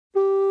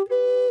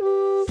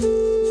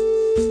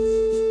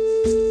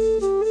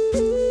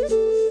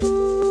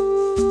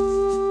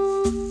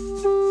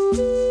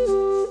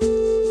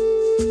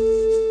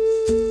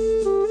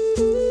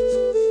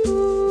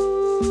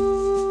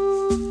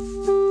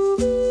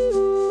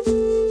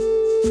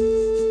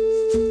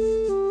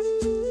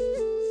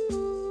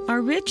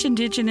rich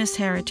Indigenous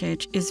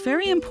heritage is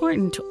very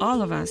important to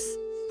all of us.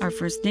 Our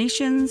First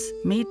Nations,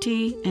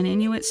 Métis, and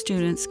Inuit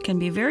students can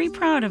be very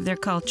proud of their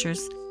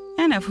cultures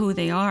and of who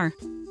they are.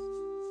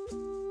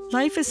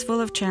 Life is full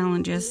of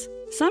challenges.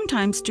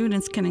 Sometimes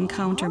students can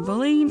encounter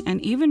bullying and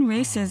even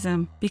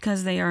racism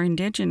because they are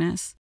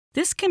Indigenous.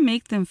 This can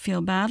make them feel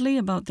badly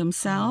about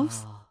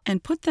themselves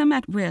and put them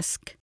at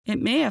risk.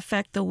 It may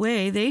affect the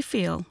way they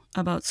feel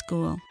about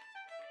school.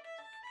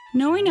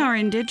 Knowing our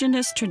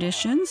Indigenous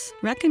traditions,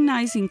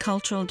 recognizing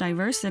cultural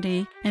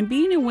diversity, and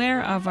being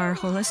aware of our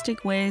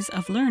holistic ways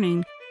of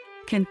learning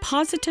can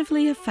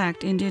positively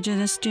affect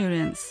Indigenous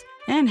students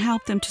and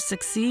help them to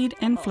succeed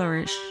and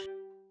flourish.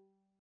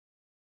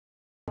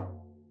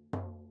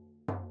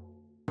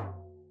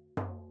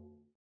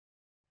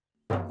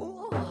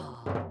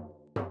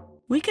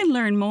 We can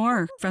learn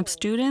more from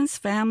students,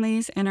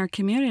 families, and our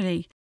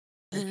community.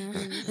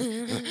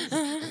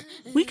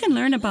 We can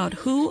learn about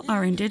who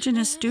our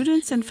Indigenous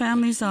students and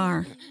families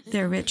are,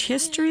 their rich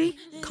history,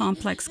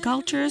 complex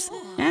cultures,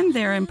 and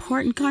their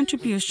important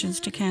contributions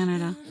to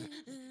Canada.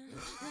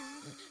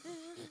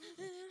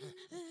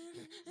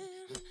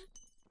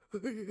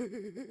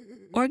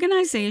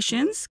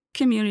 Organizations,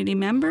 community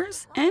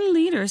members, and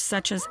leaders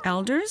such as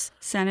elders,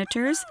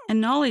 senators,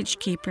 and knowledge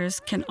keepers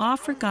can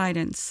offer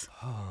guidance.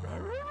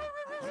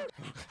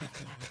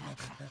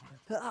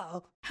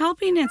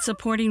 Helping and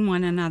supporting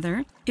one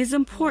another is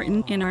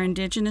important in our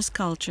Indigenous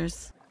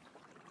cultures.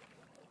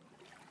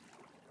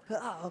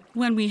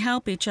 When we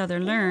help each other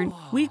learn,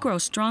 we grow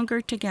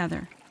stronger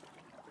together.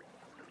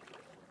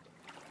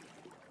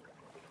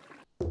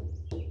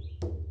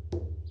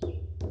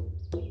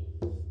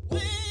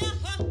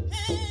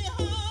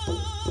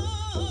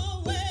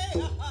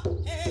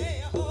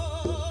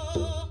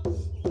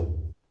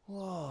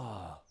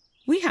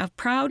 We have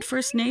proud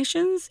First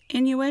Nations,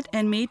 Inuit,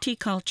 and Métis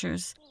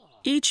cultures,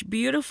 each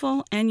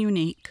beautiful and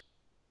unique.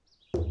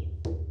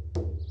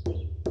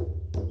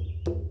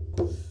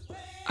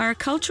 Our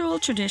cultural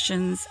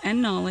traditions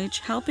and knowledge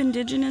help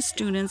Indigenous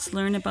students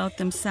learn about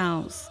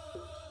themselves.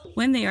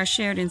 When they are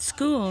shared in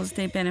schools,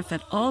 they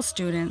benefit all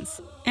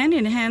students and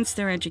enhance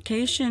their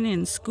education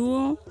in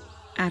school,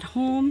 at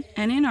home,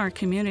 and in our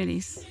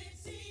communities.